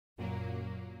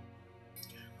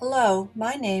Hello,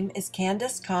 my name is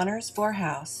Candace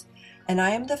Vorhaus, and I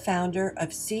am the founder of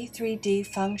C3D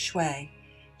Feng Shui,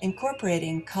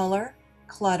 incorporating color,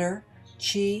 clutter,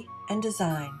 qi, and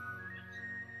design.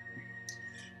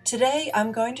 Today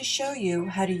I'm going to show you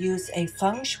how to use a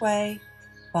Feng Shui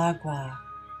Ba Gua.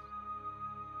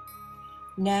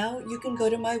 Now you can go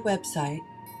to my website,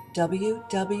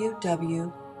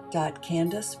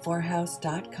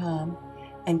 www.candacevorhaus.com,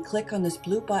 and click on this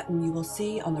blue button you will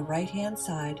see on the right-hand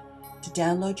side to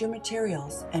download your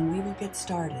materials, and we will get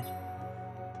started.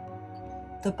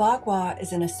 The Ba Gua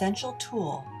is an essential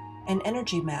tool, an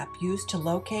energy map used to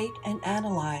locate and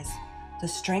analyze the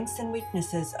strengths and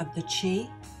weaknesses of the qi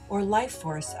or life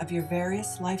force of your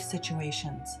various life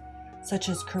situations, such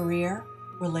as career,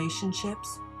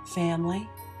 relationships, family,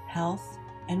 health,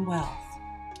 and wealth.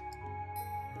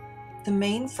 The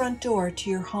main front door to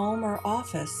your home or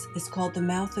office is called the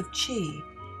mouth of qi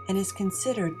and is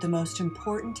considered the most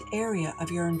important area of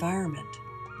your environment.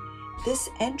 This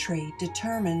entry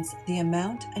determines the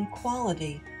amount and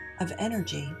quality of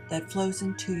energy that flows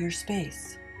into your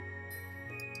space.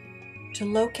 To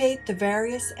locate the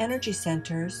various energy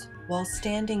centers while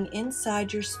standing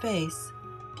inside your space,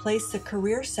 place the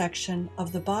career section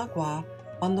of the Ba Gua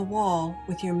on the wall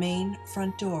with your main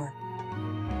front door.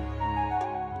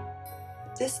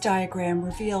 This diagram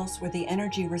reveals where the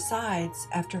energy resides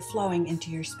after flowing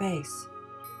into your space.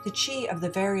 The qi of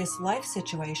the various life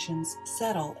situations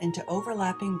settle into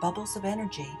overlapping bubbles of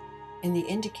energy in the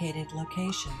indicated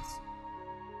locations.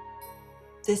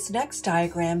 This next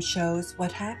diagram shows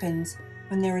what happens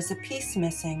when there is a piece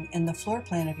missing in the floor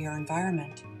plan of your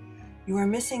environment. You are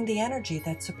missing the energy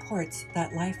that supports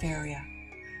that life area.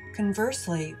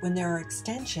 Conversely, when there are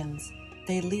extensions,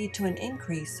 they lead to an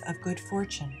increase of good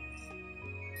fortune.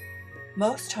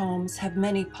 Most homes have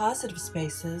many positive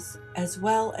spaces as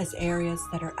well as areas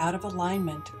that are out of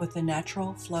alignment with the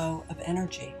natural flow of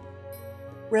energy.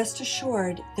 Rest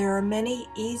assured, there are many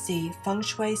easy Feng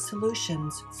Shui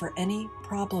solutions for any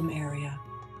problem area.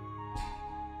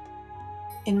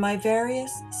 In my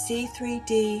various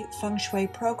C3D Feng Shui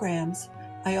programs,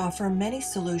 I offer many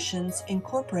solutions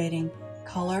incorporating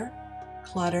color,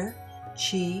 clutter,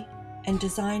 qi, and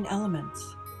design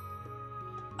elements.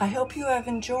 I hope you have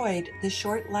enjoyed this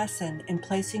short lesson in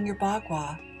placing your Ba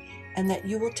Gua, and that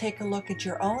you will take a look at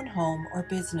your own home or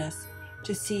business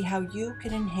to see how you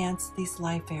can enhance these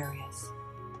life areas.